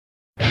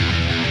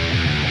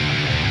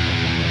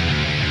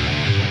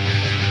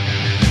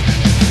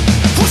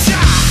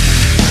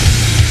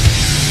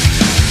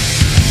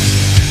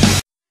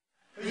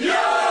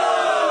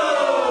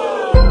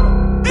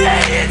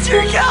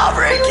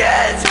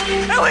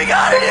we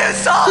got a new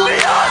song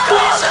beyond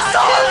called the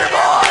Soldier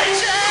Boy.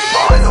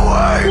 By the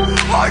way,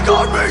 I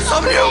got me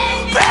some new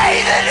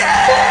bathing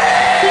names.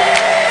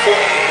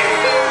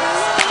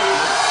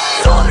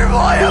 Soldier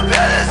Boy up in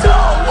the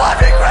zone,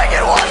 watch me crank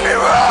it, watch me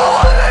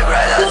roll. Watch me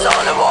bring the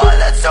Soldier Boy,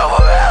 let's do my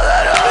man,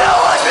 let him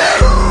know. Watch me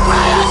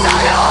ride a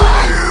talking boy,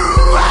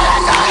 ride a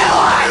talking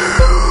boy,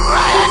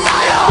 ride a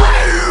talking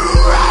boy,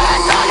 ride a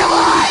talking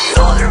boy.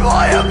 Soldier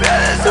Boy up in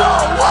the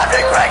zone, watch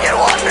me crank it,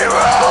 watch me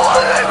roll.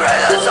 Watch me bring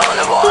the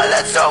Soldier Boy,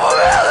 let's do my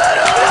man, let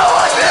him know.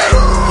 Watch me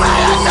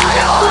ride a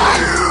talking boy,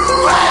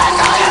 ride a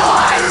talking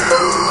boy,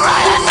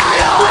 ride a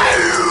talking boy,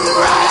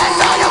 ride a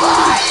talking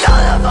boy.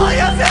 Soldier Boy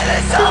up in the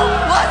zone,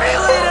 watch me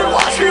lead and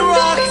watch me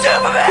rock.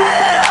 Superman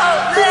and all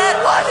that,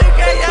 watch me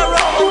get that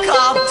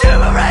Robocop.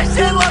 Superman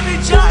shit, let me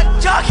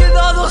jocking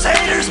all those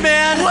haters,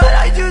 man. When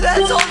I do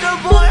that, Soldier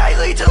Boy, I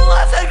lead to the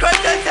left and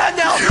crank that down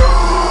now.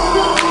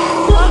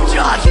 I'm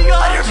jocking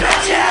on your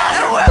bitches,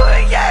 and when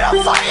we get a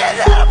fucking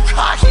that, I'm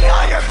cocking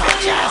on your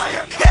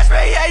bitches. It's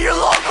me at your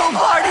local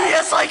party,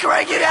 it's like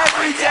cranking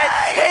every day.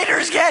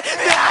 Haters get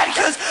mad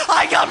cause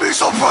I got me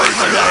some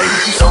personally.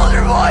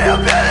 Soldier Boy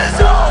up in the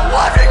zone,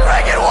 watch me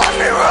crank it, watch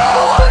me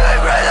roll. Watch me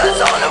bring the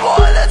Soldier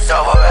Boy, let's do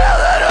my man,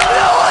 let him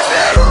know. Watch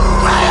me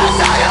ride a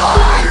talking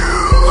boy,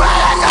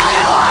 ride a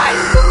talking boy,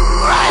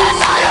 ride a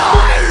talking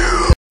boy.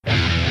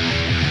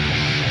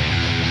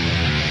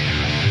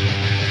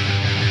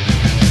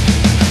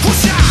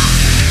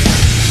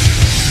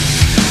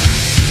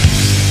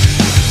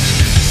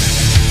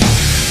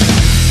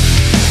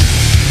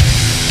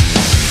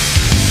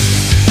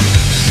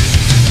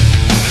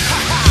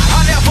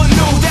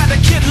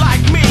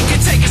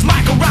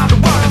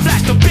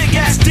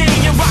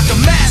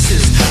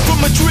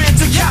 Madrid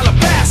to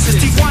Calabasas,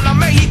 Tijuana,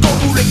 Mexico,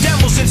 through the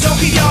devils in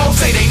Tokyo.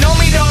 Say they